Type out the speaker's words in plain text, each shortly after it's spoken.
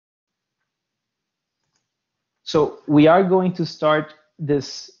So we are going to start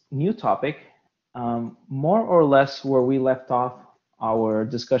this new topic more or less where we left off our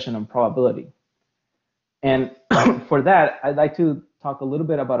discussion on probability. And for that, I'd like to talk a little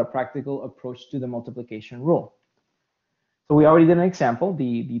bit about a practical approach to the multiplication rule. So we already did an example,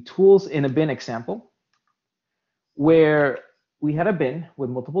 the tools in a bin example, where we had a bin with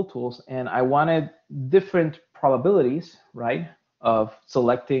multiple tools, and I wanted different probabilities, right, of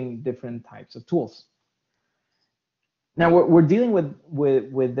selecting different types of tools. Now we're dealing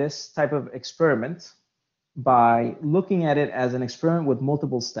with this type of experiment by looking at it as an experiment with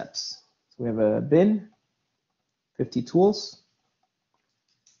multiple steps. So we have a bin, 50 tools,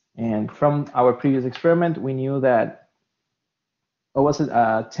 and from our previous experiment, we knew that,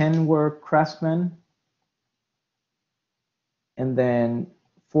 10 were Craftsman, and then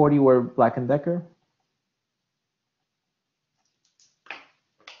 40 were Black & Decker.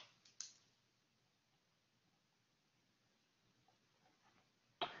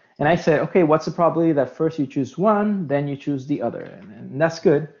 And I said, okay, what's the probability that first you choose one, then you choose the other? And that's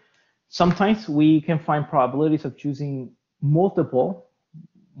good. Sometimes we can find probabilities of choosing multiple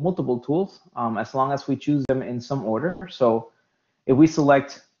tools as long as we choose them in some order. So if we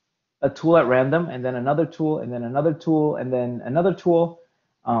select a tool at random and then another tool and then another tool and then another tool,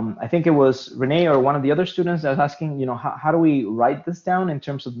 I think it was Renee or one of the other students that was asking, how do we write this down in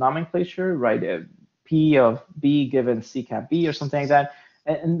terms of nomenclature, right? P of B given C cap B or something like that.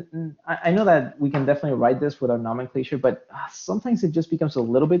 And I know that we can definitely write this with our nomenclature, but sometimes it just becomes a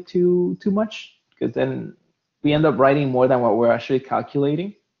little bit too much, because then we end up writing more than what we're actually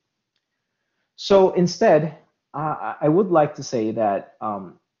calculating. So instead, I would like to say that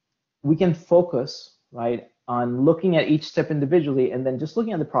we can focus, right, on looking at each step individually and then just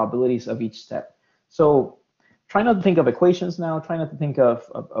looking at the probabilities of each step. So try not to think of equations now, try not to think of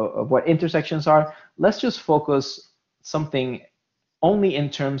what intersections are. Let's just focus something only in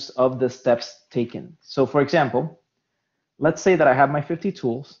terms of the steps taken. So for example, let's say that I have my 50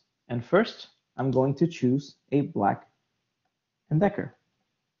 tools, and first I'm going to choose a Black & Decker.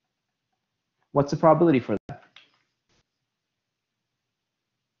 What's the probability for that?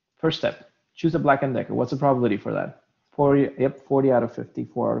 First step, choose a Black & Decker. What's the probability for that? 40, yep, 40 out of 50,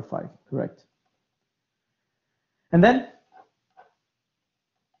 4 out of 5, correct. And then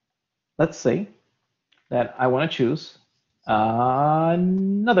let's say that I want to choose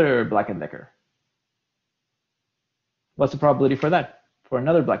another Black & Decker. What's the probability for that? For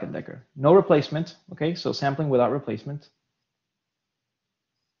another Black & Decker. No replacement, okay, so sampling without replacement.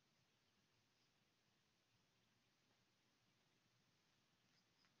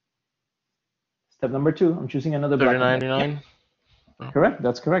 Step number 2, I'm choosing another Black & Decker. Yeah. Oh. Correct,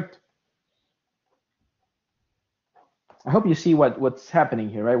 that's correct. I hope you see what's happening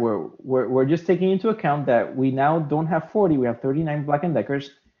here, right? We're just taking into account that we now don't have 40, we have 39 Black & Deckers,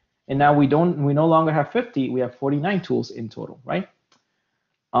 and now we no longer have 50, we have 49 tools in total, right?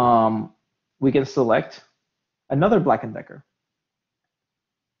 We can select another Black & Decker,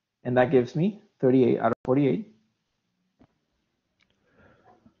 and that gives me 38 out of 48.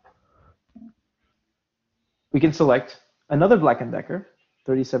 We can select another Black & Decker,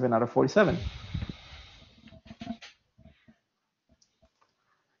 37 out of 47.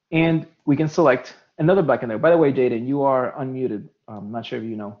 And we can select another Black & Decker. By the way, Jaden, you are unmuted. I'm not sure if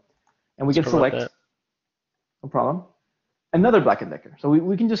you know. And we can select, no problem, another Black & Decker. So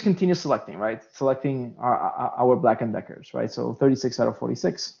we can just continue selecting, right? Selecting our Black & Deckers, right? So 36 out of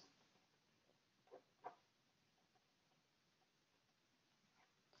 46.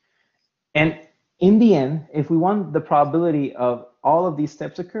 And in the end, if we want the probability of all of these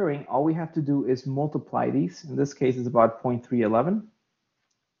steps occurring, all we have to do is multiply these. In this case, it's about 0.311.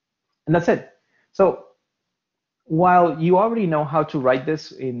 And that's it. So while you already know how to write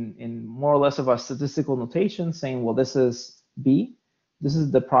this in more or less of a statistical notation, saying, well, this is B, this is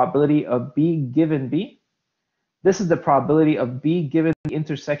the probability of B given B, this is the probability of B given the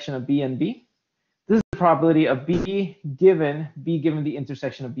intersection of B and B, this is the probability of B given the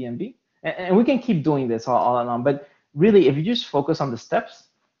intersection of B and B. And we can keep doing this all along, but really, if you just focus on the steps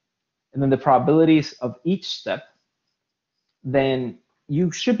and then the probabilities of each step, then you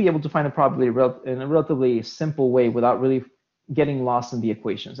should be able to find a probability in a relatively simple way without really getting lost in the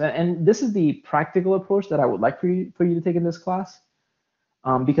equations. And this is the practical approach that I would like for you to take in this class,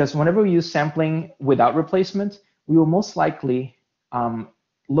 because whenever we use sampling without replacement, we will most likely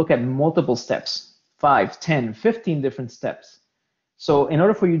look at multiple steps, 5, 10, 15 different steps. So in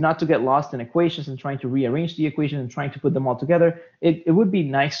order for you not to get lost in equations and trying to rearrange the equation and trying to put them all together, it would be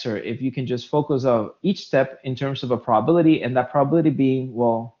nicer if you can just focus on each step in terms of a probability, and that probability being,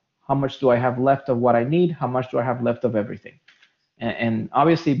 well, how much do I have left of what I need, how much do I have left of everything. And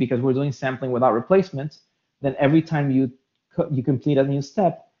obviously, because we're doing sampling without replacements, then every time you complete a new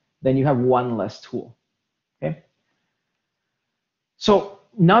step, then you have one less tool, okay? So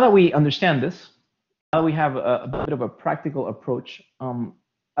now that we understand this, now that we have a bit of a practical approach,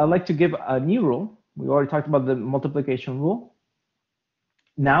 I'd like to give a new rule. We already talked about the multiplication rule.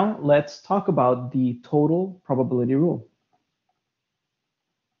 Now let's talk about the total probability rule.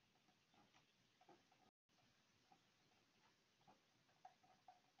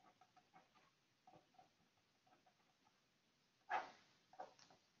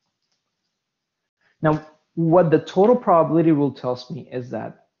 Now, what the total probability rule tells me is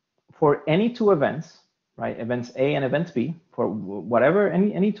that for any two events, right, events A and events B, for whatever,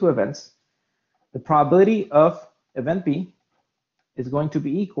 any two events, the probability of event B is going to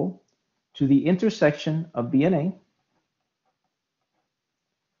be equal to the intersection of B and A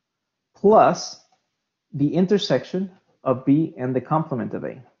plus the intersection of B and the complement of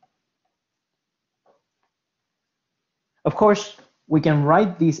A. Of course, we can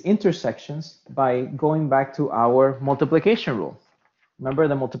write these intersections by going back to our multiplication rule. Remember,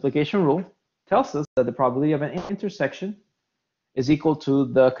 the multiplication rule tells us that the probability of an intersection is equal to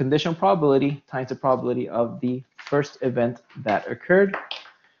the conditional probability times the probability of the first event that occurred.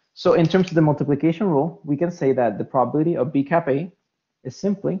 So in terms of the multiplication rule, we can say that the probability of B cap A is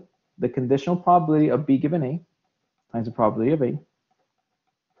simply the conditional probability of B given A times the probability of A.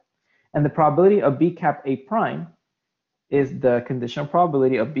 And the probability of B cap A prime is the conditional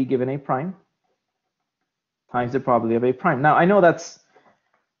probability of B given A prime times the probability of A prime. Now, I know that's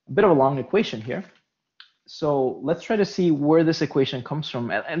a bit of a long equation here. So let's try to see where this equation comes from,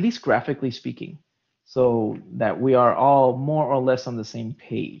 at least graphically speaking, so that we are all more or less on the same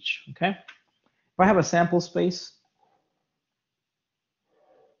page, okay? If I have a sample space,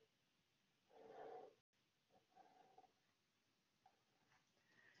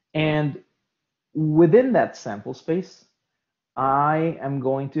 and within that sample space, I am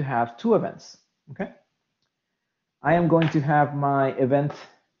going to have two events, okay? I am going to have my event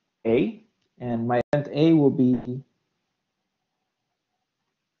A, and my event A will be,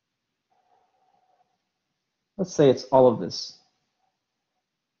 let's say it's all of this.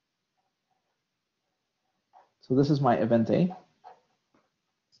 So this is my event A.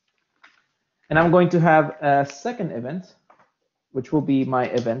 And I'm going to have a second event, which will be my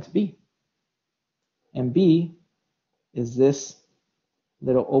event B. And B is this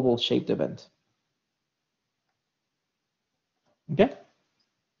little oval shaped event. Okay?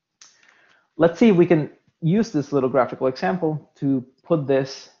 Let's see if we can use this little graphical example to put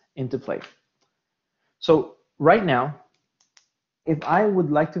this into play. So right now, if I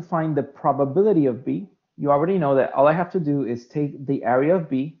would like to find the probability of B, you already know that all I have to do is take the area of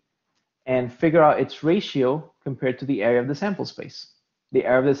B and figure out its ratio compared to the area of the sample space. The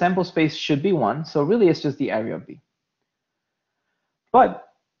area of the sample space should be 1, so really it's just the area of B. But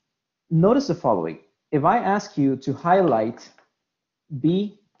notice the following. If I ask you to highlight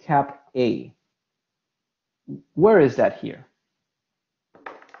B cap A, where is that here?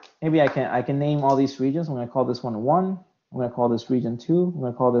 Maybe I can name all these regions. I'm going to call this one 1. I'm going to call this region 2. I'm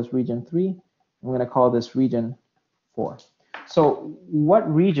going to call this region 3. I'm going to call this region 4. So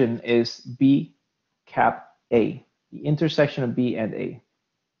what region is B cap A? The intersection of B and A.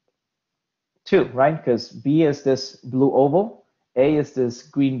 2, right? Because B is this blue oval, A is this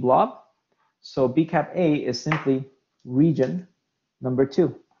green blob. So B cap A is simply region number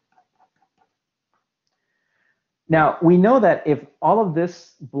 2. Now, we know that if all of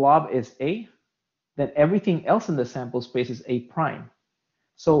this blob is A, then everything else in the sample space is A prime.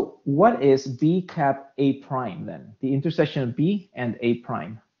 So what is B cap A prime then? The intersection of B and A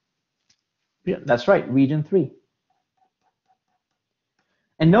prime. Yeah, that's right, region 3.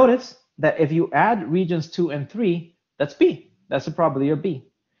 And notice that if you add regions 2 and 3, that's B. That's the probability of B.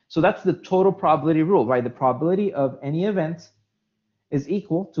 So that's the total probability rule, right? The probability of any event is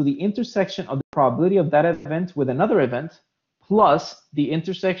equal to the intersection of the probability of that event with another event plus the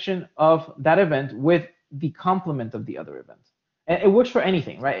intersection of that event with the complement of the other event. And it works for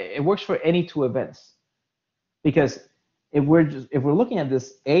anything, right? It works for any two events. Because if we're looking at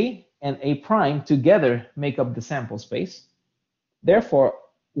this, A and A prime together make up the sample space. Therefore,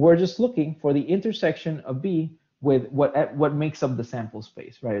 we're just looking for the intersection of B with what makes up the sample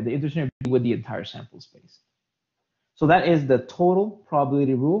space, right? The intersection of B with the entire sample space. So that is the total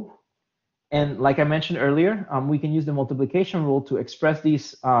probability rule. And like I mentioned earlier, we can use the multiplication rule to express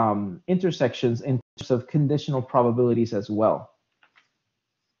these intersections in terms of conditional probabilities as well.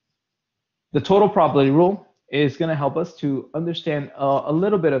 The total probability rule is going to help us to understand a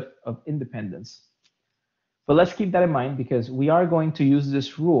little bit of independence. But let's keep that in mind because we are going to use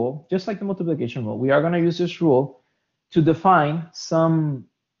this rule, just like the multiplication rule. We are going to use this rule to define some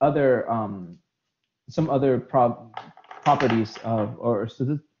other properties of, or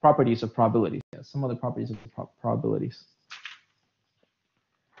properties of probabilities. Yeah, some other properties of probabilities.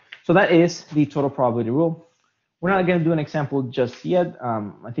 So that is the total probability rule. We're not going to do an example just yet.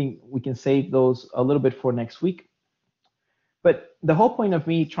 I think we can save those a little bit for next week. But the whole point of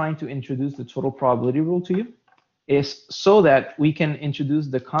me trying to introduce the total probability rule to you is so that we can introduce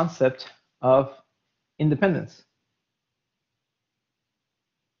the concept of independence.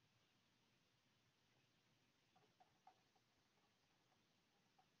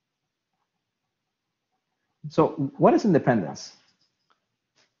 So what is independence?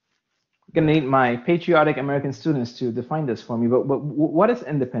 I'm going to need my patriotic American students to define this for me, but what is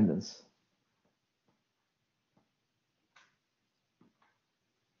independence?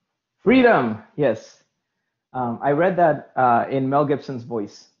 Freedom, yes. I read that in Mel Gibson's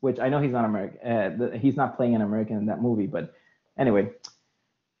voice, which I know he's not American. He's not playing an American in that movie, but anyway,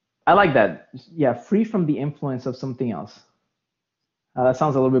 I like that. Yeah, free from the influence of something else. That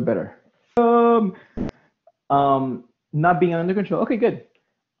sounds a little bit better. Not being under control. Okay, good.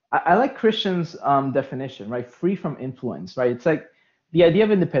 I like Christian's definition, right? Free from influence, right? It's like the idea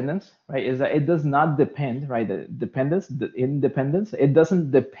of independence, right? Is that it does not depend, right? The dependence, the independence, it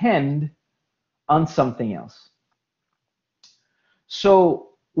doesn't depend on something else.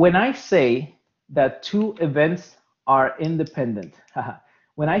 So when I say that two events are independent,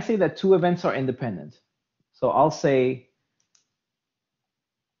 when I say that two events are independent, so I'll say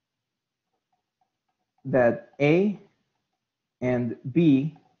that A and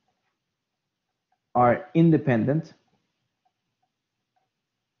B are independent.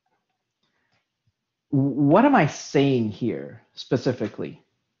 What am I saying here specifically?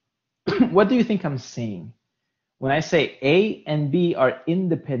 What do you think I'm saying? When I say A and B are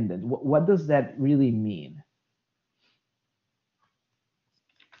independent, what does that really mean?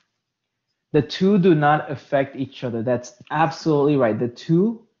 The two do not affect each other. That's absolutely right. The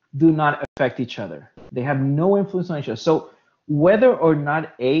two do not affect each other. They have no influence on each other. So whether or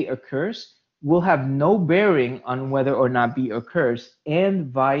not A occurs will have no bearing on whether or not B occurs, and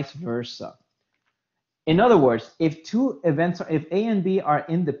vice versa. In other words, if two events, if A and B are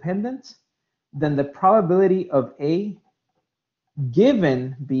independent, then the probability of A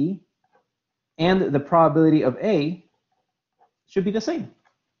given B and the probability of A should be the same.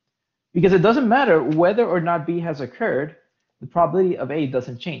 Because it doesn't matter whether or not B has occurred, the probability of A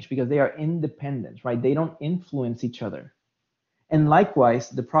doesn't change because they are independent, right? They don't influence each other. And likewise,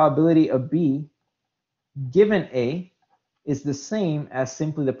 the probability of B given A is the same as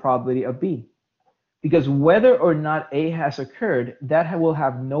simply the probability of B. Because whether or not A has occurred, that will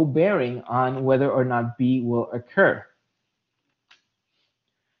have no bearing on whether or not B will occur.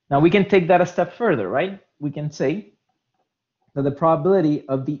 Now we can take that a step further, right? We can say that the probability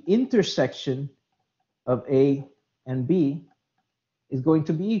of the intersection of A and B is going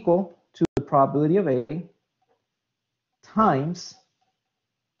to be equal to the probability of A times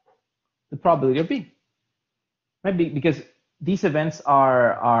the probability of B, right? Because these events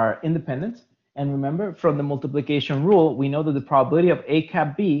are independent. And remember, from the multiplication rule, we know that the probability of A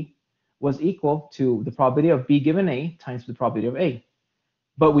cap B was equal to the probability of B given A times the probability of A.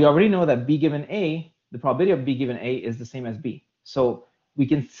 But we already know that B given A, the probability of B given A is the same as B. So we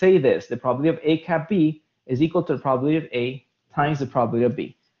can say this, the probability of A cap B is equal to the probability of A times the probability of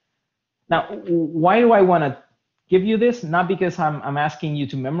B. Now, why do I want to give you this? Not because I'm asking you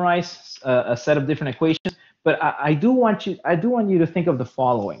to memorize a set of different equations, but I do want you to think of the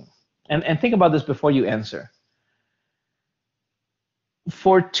following. And think about this before you answer.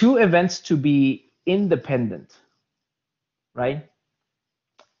 For two events to be independent, right?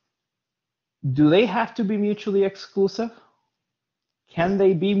 Do they have to be mutually exclusive? Can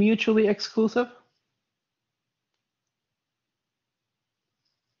they be mutually exclusive?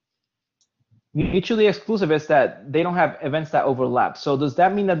 Mutually exclusive is that they don't have events that overlap. So does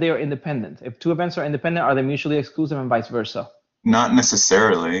that mean that they are independent? If two events are independent, are they mutually exclusive and vice versa? Not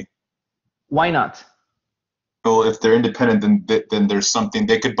necessarily. Why not? Well, if they're independent, then there's something,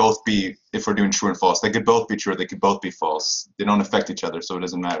 they could both be, if we're doing true and false, they could both be true, they could both be false. They don't affect each other, so it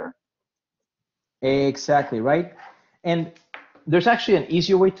doesn't matter. Exactly, right? And there's actually an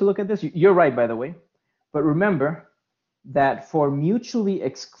easier way to look at this. You're right, by the way. But remember that for mutually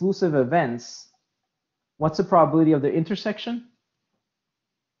exclusive events, what's the probability of their intersection?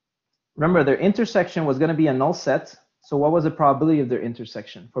 Remember, their intersection was going to be a null set. So what was the probability of their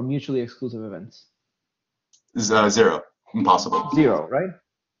intersection for mutually exclusive events? Zero. Impossible. 0, right?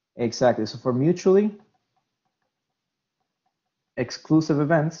 Exactly. So for mutually exclusive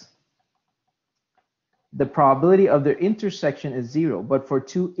events, the probability of their intersection is 0. But for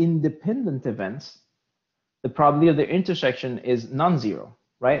two independent events, the probability of their intersection is non-zero,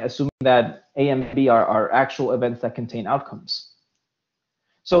 right? Assuming that A and B are actual events that contain outcomes.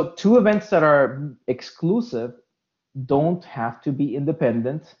 So two events that are exclusive don't have to be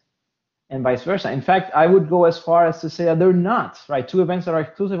independent, and vice versa. In fact, I would go as far as to say that they're not, right? Two events that are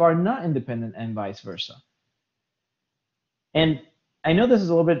exclusive are not independent, and vice versa. And I know this is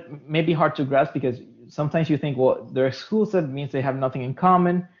a little bit maybe hard to grasp, because sometimes you think, well, they're exclusive means they have nothing in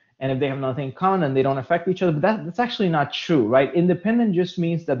common. And if they have nothing in common, then they don't affect each other. But that's actually not true, right? Independent just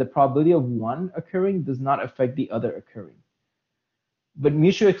means that the probability of one occurring does not affect the other occurring. But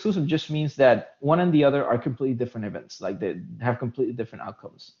mutually exclusive just means that one and the other are completely different events, like they have completely different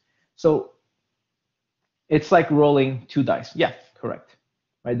outcomes. So it's like rolling two dice. Yeah, correct.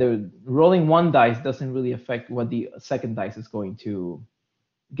 Right? The rolling one dice doesn't really affect what the second dice is going to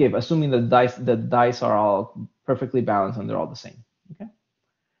give, assuming the dice are all perfectly balanced and they're all the same. Okay.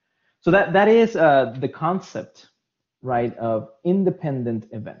 So that is the concept, right, of independent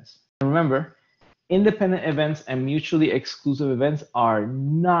events. And remember, independent events and mutually exclusive events are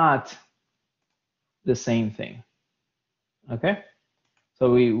not the same thing. Okay.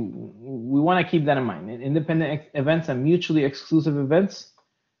 So we want to keep that in mind. Independent events and mutually exclusive events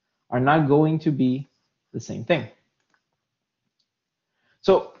are not going to be the same thing.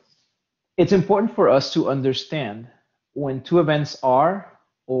 So it's important for us to understand when two events are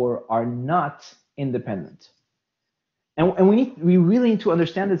or are not independent. And we really need to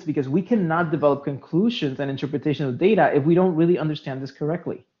understand this, because we cannot develop conclusions and interpretation of data if we don't really understand this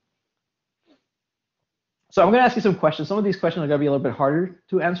correctly. So I'm going to ask you some questions. Some of these questions are going to be a little bit harder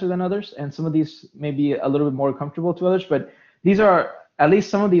to answer than others, and some of these may be a little bit more comfortable to others, but these are, at least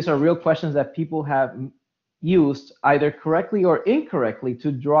some of these are real questions that people have used either correctly or incorrectly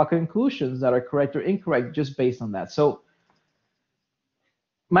to draw conclusions that are correct or incorrect just based on that. So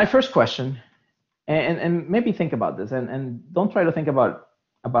my first question, and maybe think about this, and don't try to think about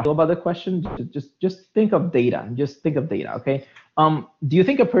the question. Just think of data. Just think of data. Okay. Do you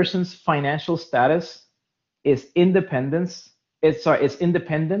think a person's financial status is independent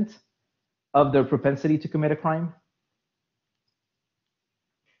of their propensity to commit a crime?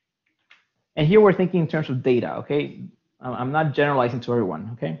 And here we're thinking in terms of data. Okay. I'm not generalizing to everyone.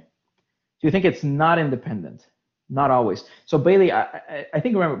 Okay. Do you think it's not independent? Not always. So Bailey, I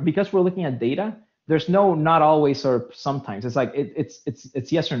think, remember, because we're looking at data, there's no not always or sometimes. It's like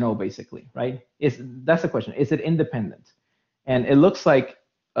it's yes or no, basically, right? That's the question. Is it independent? And it looks like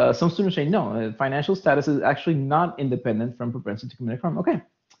some students say no. Financial status is actually not independent from propensity to commit a crime. Okay.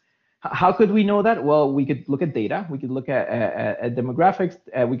 How could we know that? Well, we could look at data. We could look at demographics.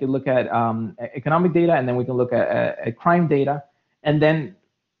 We could look at economic data, and then we can look at crime data, and then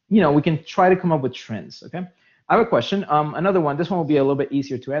we can try to come up with trends. Okay. I have a question. Another one. This one will be a little bit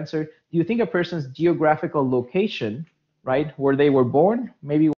easier to answer. Do you think a person's geographical location, right, where they were born,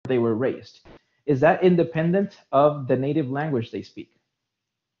 maybe where they were raised, is that independent of the native language they speak?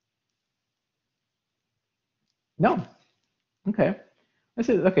 No. Okay. I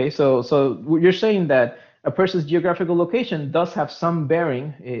see. Okay. So you're saying that a person's geographical location does have some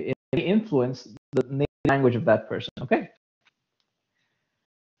bearing, it may influence the native language of that person. Okay.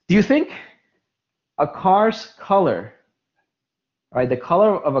 Do you think a car's color, right, the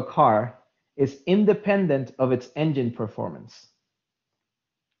color of a car is independent of its engine performance?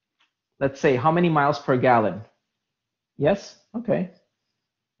 Let's say how many miles per gallon? Yes? Okay.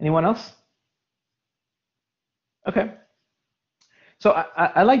 Anyone else? Okay. So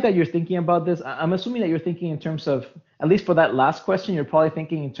I like that you're thinking about this. I'm assuming that you're thinking in terms of, at least for that last question, you're probably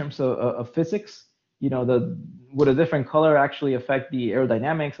thinking in terms of physics. Would a different color actually affect the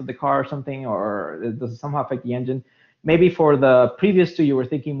aerodynamics of the car or something, or does it somehow affect the engine? Maybe for the previous two, you were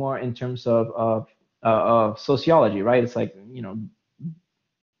thinking more in terms of sociology, right? It's like,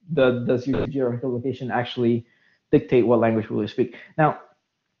 does your geographical location actually dictate what language will you speak? Now,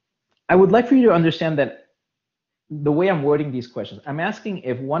 I would like for you to understand that the way I'm wording these questions, I'm asking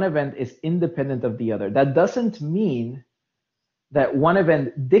if one event is independent of the other. That doesn't mean that one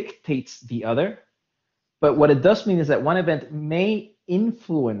event dictates the other, but what it does mean is that one event may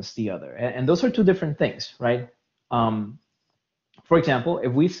influence the other. And those are two different things, right? For example,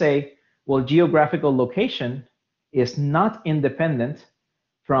 if we say, well, geographical location is not independent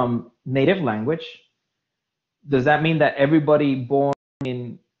from native language, does that mean that everybody born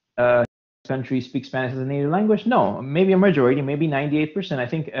in country speak Spanish as a native language? No, maybe a majority, maybe 98%. I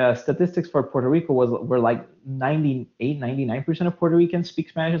think statistics for Puerto Rico were like 98, 99% of Puerto Ricans speak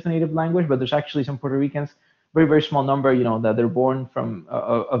Spanish as a native language, but there's actually some Puerto Ricans, very, very small number, you know, that they're born from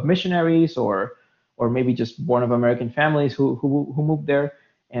of missionaries or maybe just born of American families who moved there,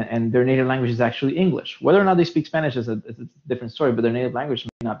 and their native language is actually English. Whether or not they speak Spanish is a different story, but their native language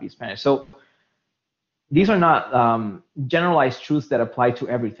may not be Spanish. So these are not generalized truths that apply to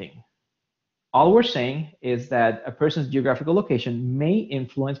everything. All we're saying is that a person's geographical location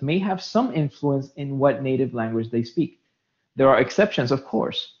may have some influence in what native language they speak. There are exceptions, of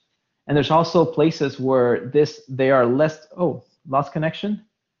course. And there's also places where they are less, oh, lost connection.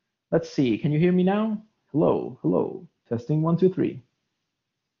 Let's see, can you hear me now? Hello, hello, testing 1, 2, 3.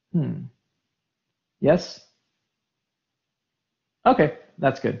 Yes? Okay,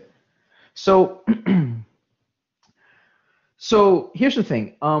 that's good. So, so here's the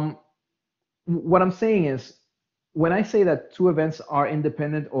thing. What I'm saying is, when I say that two events are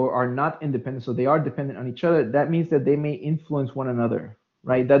independent or are not independent, so they are dependent on each other, that means that they may influence one another,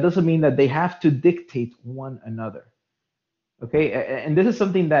 right? That doesn't mean that they have to dictate one another. Okay, and this is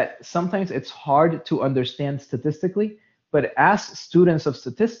something that sometimes it's hard to understand statistically, but as students of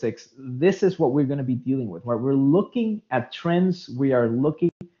statistics, this is what we're going to be dealing with, right? We're looking at trends, we are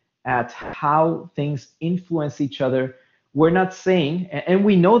looking at how things influence each other. We're not saying, and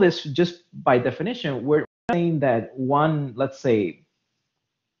we know this just by definition, we're saying that one, let's say,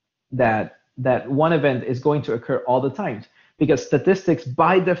 that one event is going to occur all the time. Because statistics,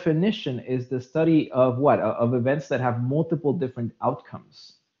 by definition, is the study of what? Of events that have multiple different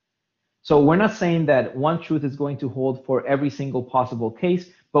outcomes. So we're not saying that one truth is going to hold for every single possible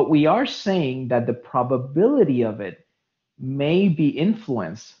case, but we are saying that the probability of it may be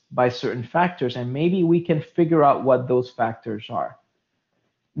influenced by certain factors, and maybe we can figure out what those factors are.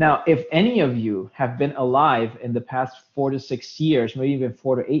 Now, if any of you have been alive in the past 4 to 6 years, maybe even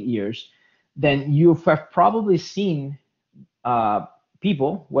 4 to 8 years, then you have probably seen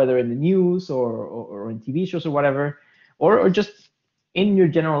people, whether in the news or in TV shows or whatever, or just in your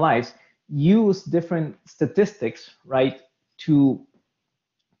general lives, use different statistics, right, to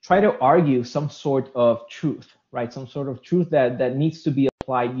try to argue some sort of truth, right, some sort of truth that needs to be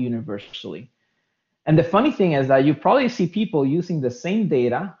applied universally. And the funny thing is that you probably see people using the same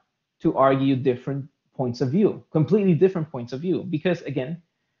data to argue different points of view, completely different points of view, because again,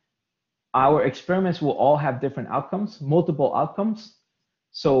 our experiments will all have different outcomes, multiple outcomes.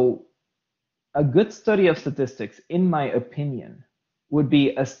 So a good study of statistics, in my opinion, would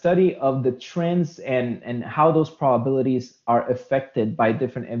be a study of the trends and how those probabilities are affected by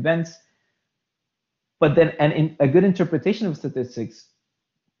different events. But then a good interpretation of statistics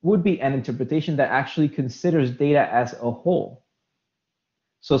would be an interpretation that actually considers data as a whole.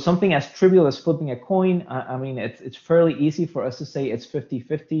 So something as trivial as flipping a coin, I mean, it's fairly easy for us to say it's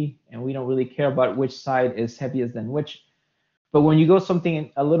 50-50, and we don't really care about which side is heaviest than which. But when you go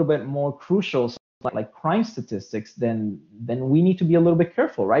something a little bit more crucial, like crime statistics, then we need to be a little bit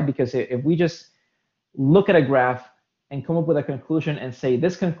careful, right? Because if we just look at a graph and come up with a conclusion and say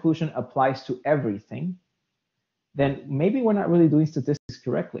this conclusion applies to everything, then maybe we're not really doing statistics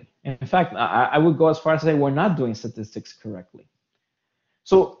correctly. In fact, I would go as far as to say we're not doing statistics correctly.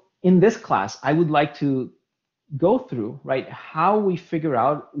 So in this class, I would like to go through, right, how we figure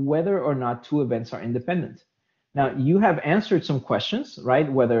out whether or not two events are independent. Now, you have answered some questions,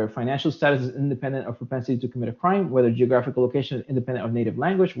 right? Whether financial status is independent of propensity to commit a crime, whether geographical location is independent of native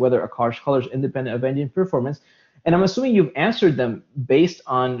language, whether a car's color is independent of engine performance. And I'm assuming you've answered them based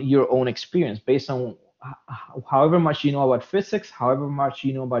on your own experience, based on however much you know about physics, however much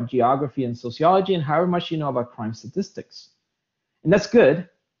you know about geography and sociology, and however much you know about crime statistics. And that's good.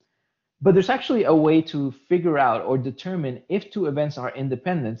 But there's actually a way to figure out or determine if two events are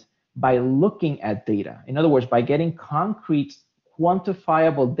independent by looking at data. In other words, by getting concrete,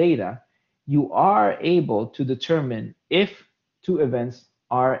 quantifiable data, you are able to determine if two events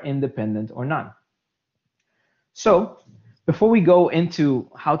are independent or not. So before we go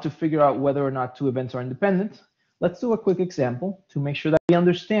into how to figure out whether or not two events are independent, let's do a quick example to make sure that we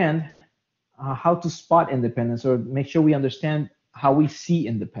understand how to spot independence, or make sure we understand how we see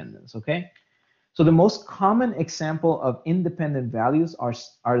independence, okay? So the most common example of independent values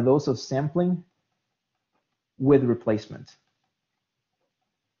are those of sampling with replacement.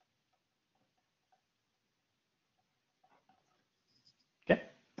 Okay,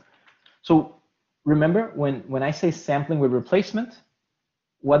 so remember when I say sampling with replacement,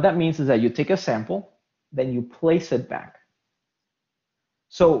 what that means is that you take a sample, then you place it back.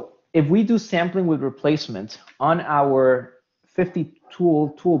 So if we do sampling with replacement on our 50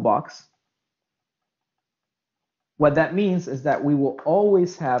 toolbox, What that means is that we will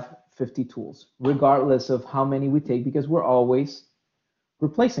always have 50 tools, regardless of how many we take, because we're always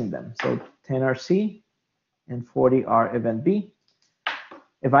replacing them. So 10 are C and 40 are event B.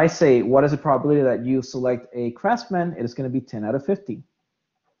 If I say, what is the probability that you select a craftsman, it is going to be 10 out of 50.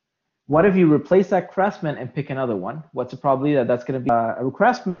 What if you replace that craftsman and pick another one? What's the probability that that's going to be a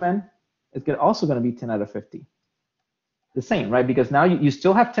craftsman? It's also going to be 10 out of 50. The same, right? Because now you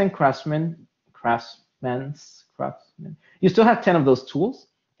still have 10 craftsmen. You still have 10 of those tools,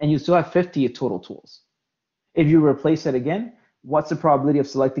 and you still have 50 total tools. If you replace it again, what's the probability of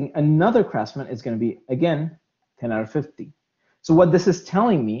selecting another craftsman? Is going to be, again, 10 out of 50. So what this is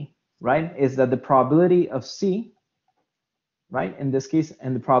telling me, right, is that the probability of C, right, in this case,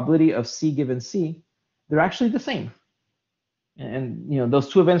 and the probability of C given C, they're actually the same. And those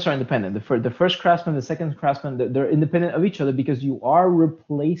two events are independent. The first craftsman, the second craftsman, they're independent of each other because you are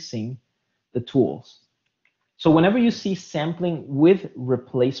replacing the tools. So whenever you see sampling with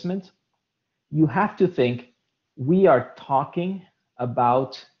replacement, you have to think we are talking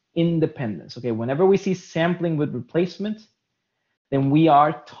about independence. Okay, whenever we see sampling with replacement, then we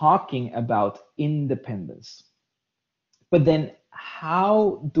are talking about independence. But then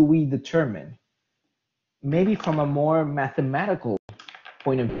how do we determine, maybe from a more mathematical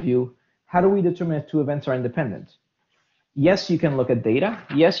point of view, how do we determine if two events are independent? Yes, you can look at data.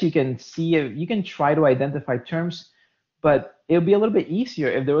 Yes, you can see, you can try to identify terms, but it would be a little bit easier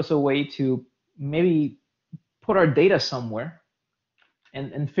if there was a way to maybe put our data somewhere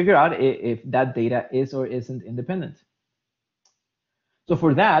and figure out if that data is or isn't independent. So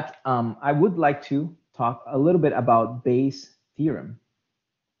for that, I would like to talk a little bit about Bayes' theorem.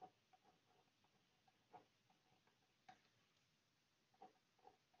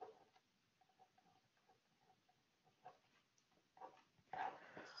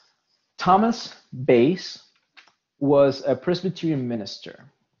 Thomas Bayes was a Presbyterian minister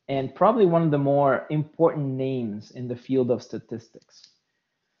and probably one of the more important names in the field of statistics.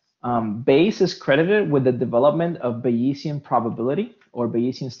 Bayes is credited with the development of Bayesian probability or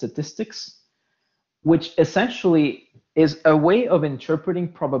Bayesian statistics, which essentially is a way of interpreting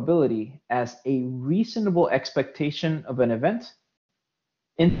probability as a reasonable expectation of an event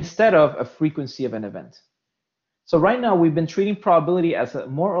instead of a frequency of an event. So right now we've been treating probability as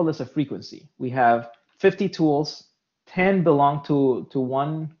more or less a frequency. We have 50 tools, 10 belong to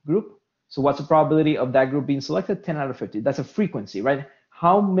one group. So what's the probability of that group being selected? 10 out of 50. That's a frequency, right?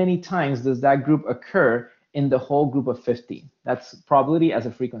 How many times does that group occur in the whole group of 50? That's probability as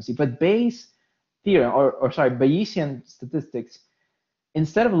a frequency. But Bayes' theorem, Bayesian statistics,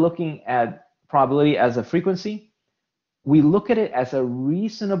 instead of looking at probability as a frequency, we look at it as a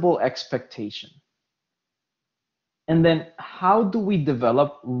reasonable expectation. And then how do we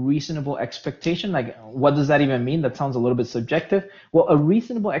develop reasonable expectation? Like, what does that even mean? That sounds a little bit subjective. Well, a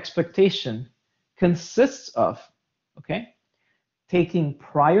reasonable expectation consists of, okay, taking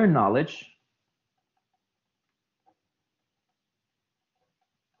prior knowledge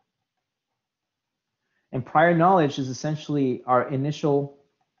and prior knowledge is essentially our initial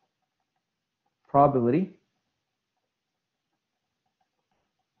probability,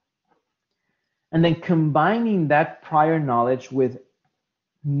 and then combining that prior knowledge with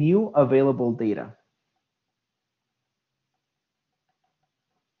new available data.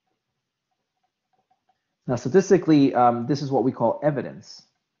 Now, statistically, this is what we call evidence.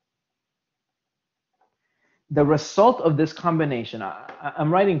 The result of this combination,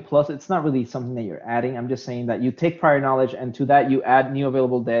 I'm writing plus, it's not really something that you're adding. I'm just saying that you take prior knowledge and to that you add new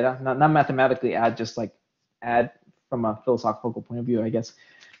available data, not mathematically add, just like add from a philosophical point of view, I guess.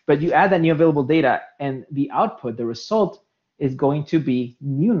 But you add that new available data and the output, the result, is going to be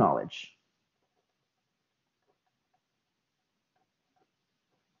new knowledge.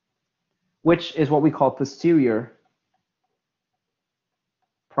 Which is what we call posterior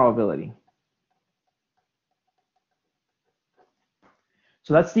probability.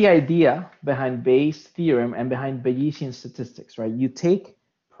 So that's the idea behind Bayes' theorem and behind Bayesian statistics, right? You take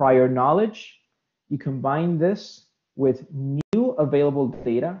prior knowledge, you combine this with new available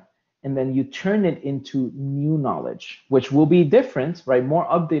data, and then you turn it into new knowledge, which will be different, right? More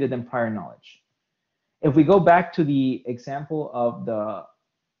updated than prior knowledge. If we go back to the example of the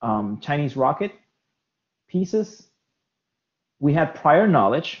Chinese rocket pieces, we had prior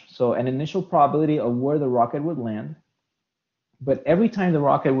knowledge, so an initial probability of where the rocket would land. But every time the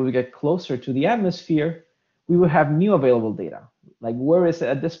rocket would get closer to the atmosphere, we would have new available data, like where is it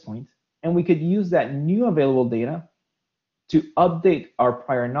at this point? And we could use that new available data to update our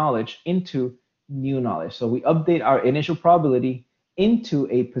prior knowledge into new knowledge. So we update our initial probability into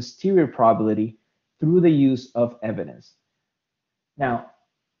a posterior probability through the use of evidence. Now,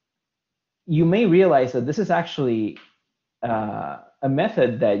 you may realize that this is actually a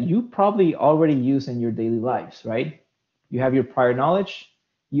method that you probably already use in your daily lives, right? You have your prior knowledge,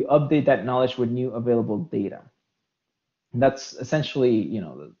 you update that knowledge with new available data. And that's essentially, you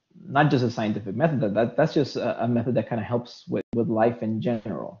know, not just a scientific method, that's just a method that kind of helps with life in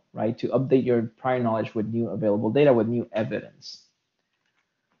general, right? To update your prior knowledge with new available data, with new evidence.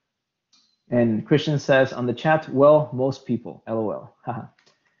 And Christian says on the chat, well, most people, LOL.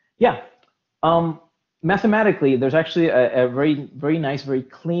 Yeah. Mathematically, there's actually a very, very nice, very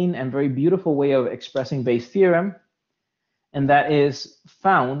clean, and very beautiful way of expressing Bayes' theorem, and that is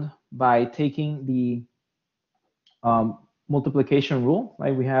found by taking the multiplication rule,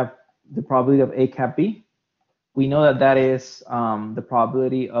 right? We have the probability of A cap B. We know that that is the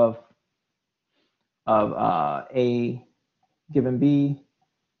probability of A given B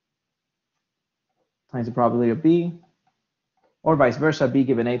times the probability of B, or vice versa, B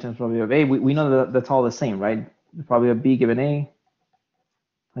given A times the probability of A. We know that that's all the same, right? The probability of B given A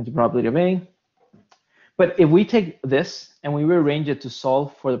times the probability of A. But if we take this and we rearrange it to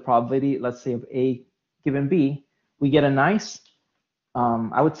solve for the probability, let's say, of A given B, we get a nice,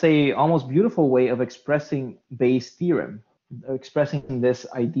 I would say, almost beautiful way of expressing Bayes' theorem, expressing this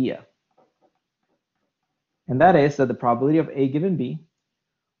idea. And that is that the probability of A given B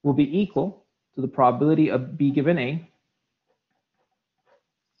will be equal to the probability of B given A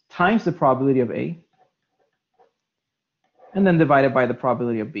times the probability of A, and then divided by the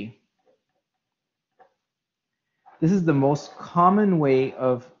probability of B. This is the most common way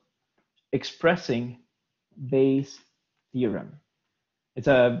of expressing Bayes' theorem. It's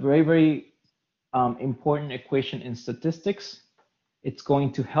a very, very important equation in statistics. It's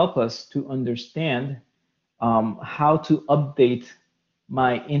going to help us to understand how to update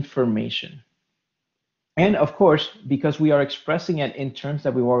my information. And of course, because we are expressing it in terms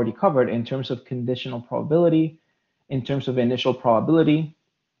that we've already covered, in terms of conditional probability, in terms of initial probability,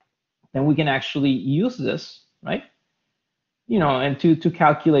 then we can actually use this, right? You know, and to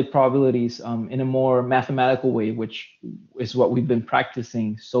calculate probabilities in a more mathematical way, which is what we've been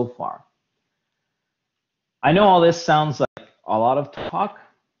practicing so far. I know all this sounds like a lot of talk,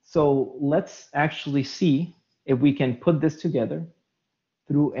 so let's actually see if we can put this together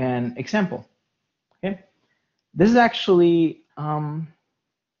through an example. Okay, this is actually, I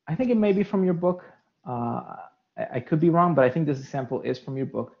think it may be from your book. I could be wrong, but I think this example is from your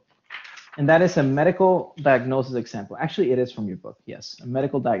book. And that is a medical diagnosis example. Actually, it is from your book, yes, a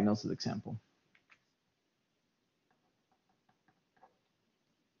medical diagnosis example.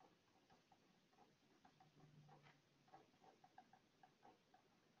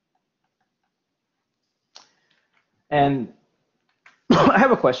 And I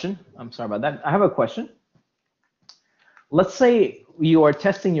have a question. I'm sorry about that. I have a question. Let's say you are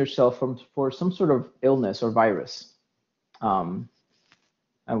testing yourself for some sort of illness or virus,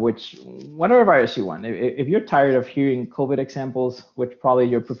 which whatever virus you want. If you're tired of hearing COVID examples, which probably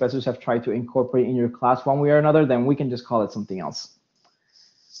your professors have tried to incorporate in your class one way or another, then we can just call it something else.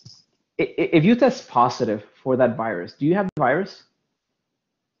 If you test positive for that virus, do you have the virus?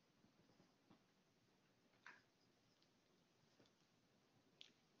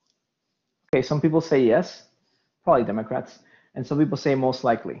 Okay, some people say yes, probably Democrats, and some people say most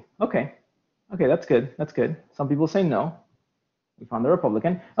likely. Okay, that's good, that's good. Some people say no. We found the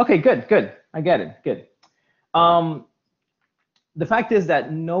Republican. Okay, good, I get it, good. The fact is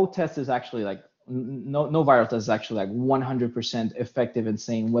that no test is actually like, no virus test is actually like 100% effective in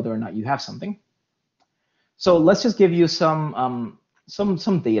saying whether or not you have something. So let's just give you some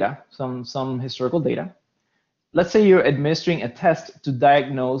data, some historical data. Let's say you're administering a test to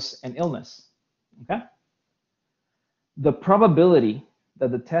diagnose an illness, okay? The probability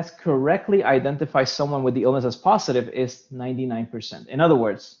that the test correctly identifies someone with the illness as positive is 99%. In other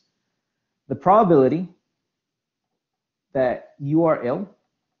words, the probability that you are ill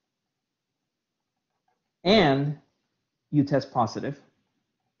and you test positive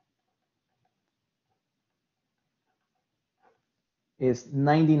is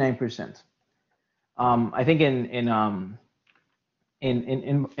 99%. I think in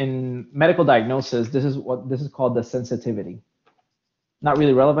medical diagnosis, this is called the sensitivity. Not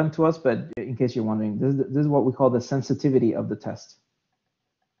really relevant to us, but in case you're wondering, this is what we call the sensitivity of the test.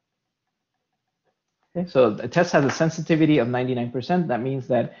 Okay, so the test has a sensitivity of 99%. That means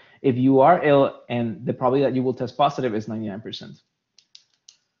that if you are ill, and the probability that you will test positive is 99%.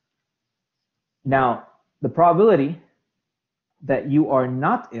 Now, the probability that you are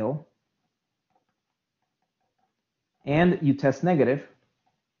not ill and you test negative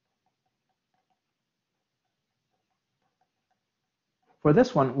for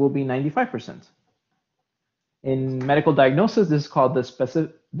this one will be 95%. In medical diagnosis, this is called the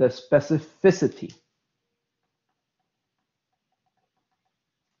specificity.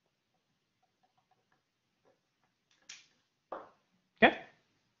 Okay.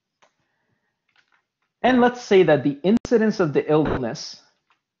 And let's say that the incidence of the illness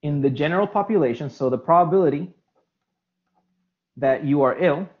in the general population, so the probability that you are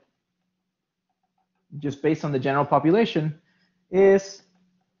ill, just based on the general population, is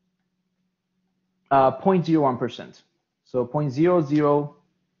 0.01%. So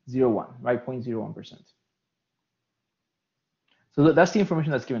 0.0001, right? 0.01%. So that's the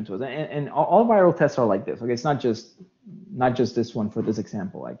information that's given to us. And all viral tests are like this. Okay, it's not just this one for this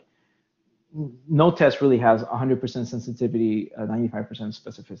example. Like no test really has 100% sensitivity, 95%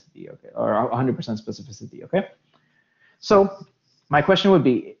 specificity, okay, or 100% specificity, okay? So my question would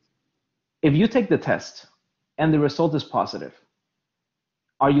be, if you take the test and the result is positive,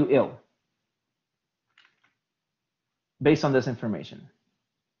 are you ill? Based on this information.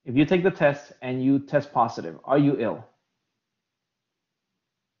 If you take the test and you test positive, are you ill?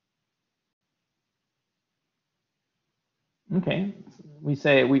 Okay, we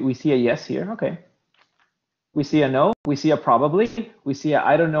see a yes here, okay. We see a no, we see a probably, we see a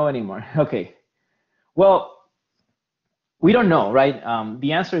I don't know anymore, okay. Well, we don't know, right?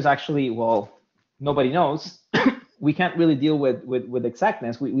 The answer is actually, well, nobody knows. We can't really deal with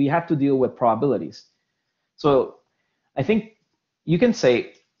exactness. We have to deal with probabilities. So I think you can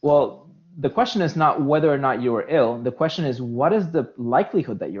say, well, the question is not whether or not you are ill. The question is, what is the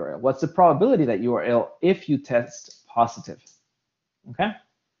likelihood that you're ill? What's the probability that you are ill if you test positive? Okay.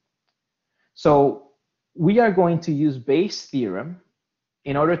 So we are going to use Bayes' theorem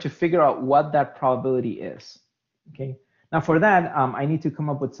in order to figure out what that probability is. Okay. Now for that, I need to come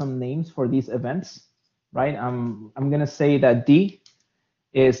up with some names for these events, right? I'm going to say that D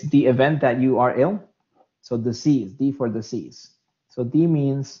is the event that you are ill. So disease, D for disease. So D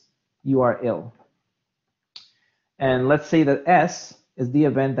means you are ill. And let's say that S is the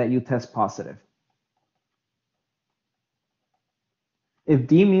event that you test positive. If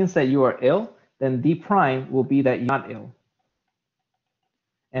D means that you are ill, then D prime will be that you're not ill.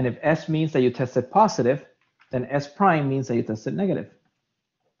 And if S means that you tested positive, then S prime means that you tested negative.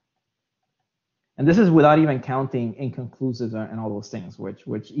 And this is without even counting inconclusives and all those things,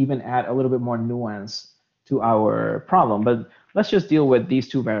 which even add a little bit more nuance to our problem. But let's just deal with these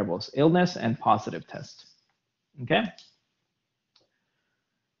two variables, illness and positive test. Okay?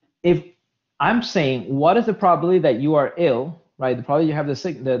 If I'm saying, what is the probability that you are ill, right? The probability you have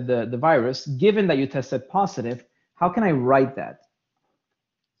the virus, given that you tested positive, how can I write that?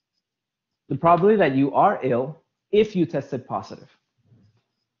 The probability that you are ill if you tested positive.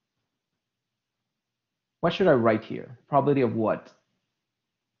 What should I write here? Probability of what?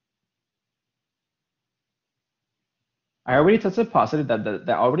 I already tested positive, that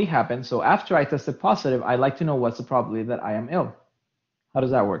already happened. So after I tested positive, I'd like to know what's the probability that I am ill. How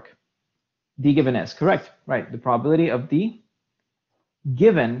does that work? D given S, correct, right. The probability of D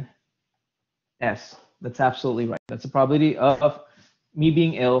given S, that's absolutely right. That's the probability of me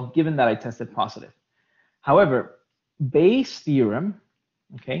being ill given that I tested positive. However, Bayes' theorem,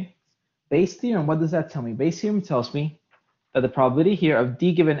 okay, Bayes' theorem, what does that tell me? Bayes' theorem tells me that the probability here of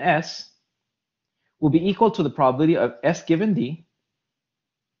D given S will be equal to the probability of S given D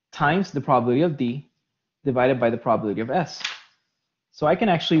times the probability of D divided by the probability of S. So I can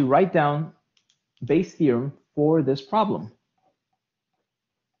actually write down Bayes' theorem for this problem.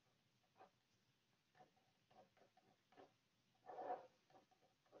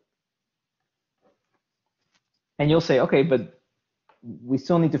 And you'll say, okay, but we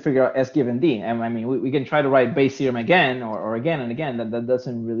still need to figure out S given D. And I mean, we can try to write Bayes' theorem again or again and again. That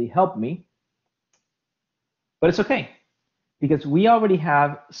doesn't really help me. But it's okay, because we already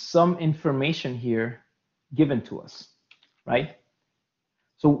have some information here given to us, right?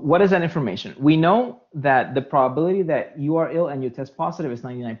 So what is that information? We know that the probability that you are ill and you test positive is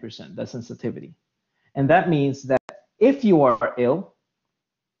 99%, that's sensitivity. And that means that if you are ill,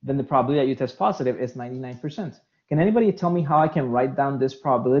 then the probability that you test positive is 99%. Can anybody tell me how I can write down this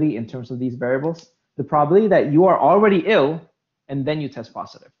probability in terms of these variables? The probability that you are already ill and then you test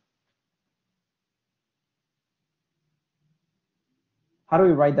positive. How do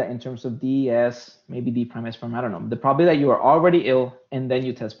we write that in terms of DS, maybe D prime, S prime, I don't know. The probability that you are already ill and then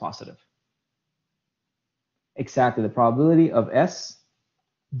you test positive. Exactly, the probability of S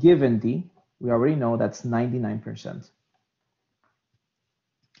given D, we already know that's 99%.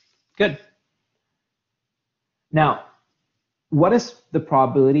 Good. Now, what is the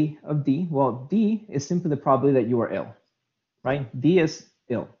probability of D? Well, D is simply the probability that you are ill. right? D is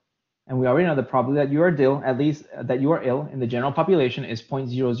ill. And we already know the probability that you are ill, at least that you are ill in the general population, is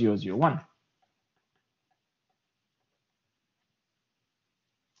 0.0001.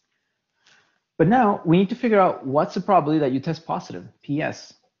 But now we need to figure out what's the probability that you test positive,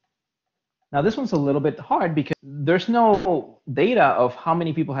 PS. Now this one's a little bit hard because there's no data of how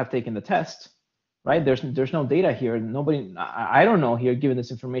many people have taken the test, right? There's no data here. I don't know here, given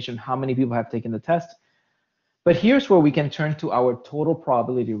this information, how many people have taken the test. But here's where we can turn to our total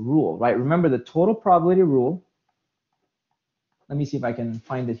probability rule, right? Remember the total probability rule. Let me see if I can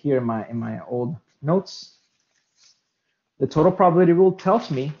find it here in my old notes. The total probability rule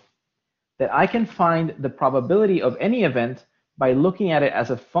tells me that I can find the probability of any event by looking at it as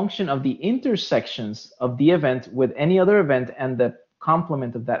a function of the intersections of the event with any other event and the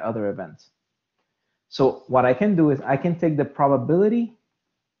complement of that other event. So what I can do is I can take the probability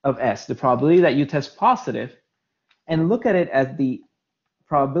of S, the probability that you test positive, and look at it as the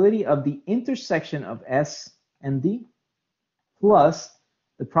probability of the intersection of S and D plus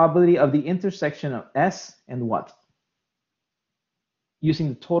the probability of the intersection of S and what? Using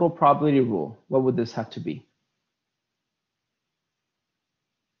the total probability rule, what would this have to be?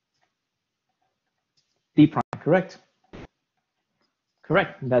 D prime, correct?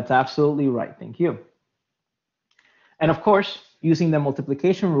 Correct, that's absolutely right, thank you. And of course, using the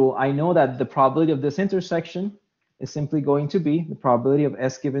multiplication rule, I know that the probability of this intersection is simply going to be the probability of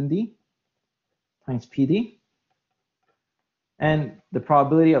S given D times PD. And the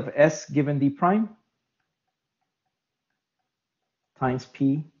probability of S given D prime times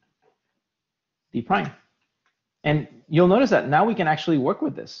P D prime. And you'll notice that now we can actually work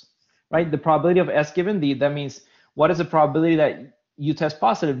with this, right? The probability of S given D, that means what is the probability that you test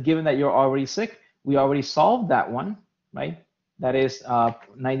positive given that you're already sick? We already solved that one, right? That is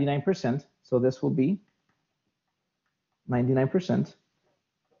 99%. So this will be 99%.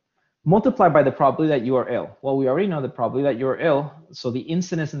 Multiplied by the probability that you are ill. Well, we already know the probability that you're ill. So the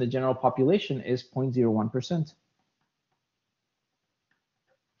incidence in the general population is 0.01%.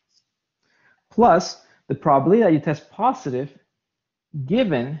 Plus the probability that you test positive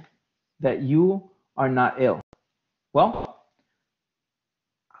given that you are not ill. Well,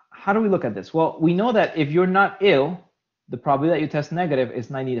 how do we look at this? Well, we know that if you're not ill, the probability that you test negative is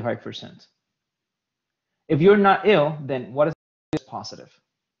 95%. If you're not ill, then what is positive?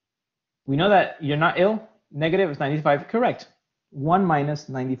 We know that you're not ill, negative is 95, correct. 1 minus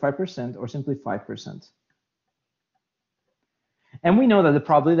 95%, or simply 5%. And we know that the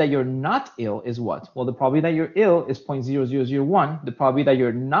probability that you're not ill is what? Well, the probability that you're ill is 0.0001. The probability that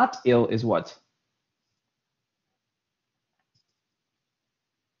you're not ill is what?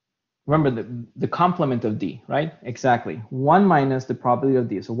 Remember the complement of D, right? Exactly. 1 minus the probability of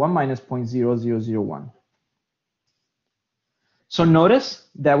D. So 1 minus 0.0001. So notice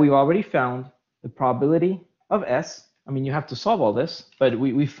that we've already found the probability of S. I mean, you have to solve all this, but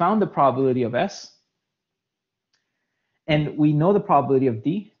we found the probability of S. And we know the probability of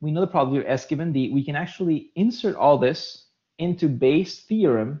D. We know the probability of S given D. We can actually insert all this into Bayes'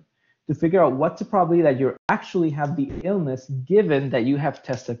 theorem to figure out what's the probability that you actually have the illness given that you have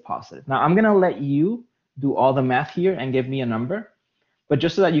tested positive. Now, I'm going to let you do all the math here and give me a number. But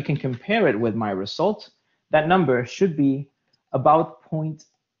just so that you can compare it with my result, that number should be about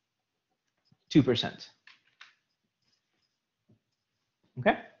 0.2%.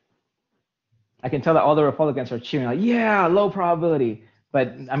 Okay? I can tell that all the Republicans are cheering like, yeah, low probability.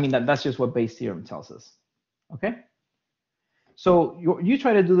 But I mean, that's just what Bayes' theorem tells us. Okay? So you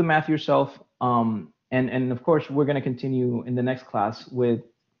try to do the math yourself. And of course, we're going to continue in the next class with,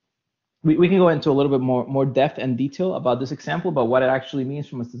 we can go into a little bit more depth and detail about this example, about what it actually means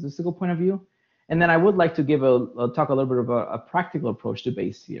from a statistical point of view. And then I would like to talk a little bit about a practical approach to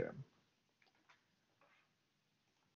Bayes' theorem.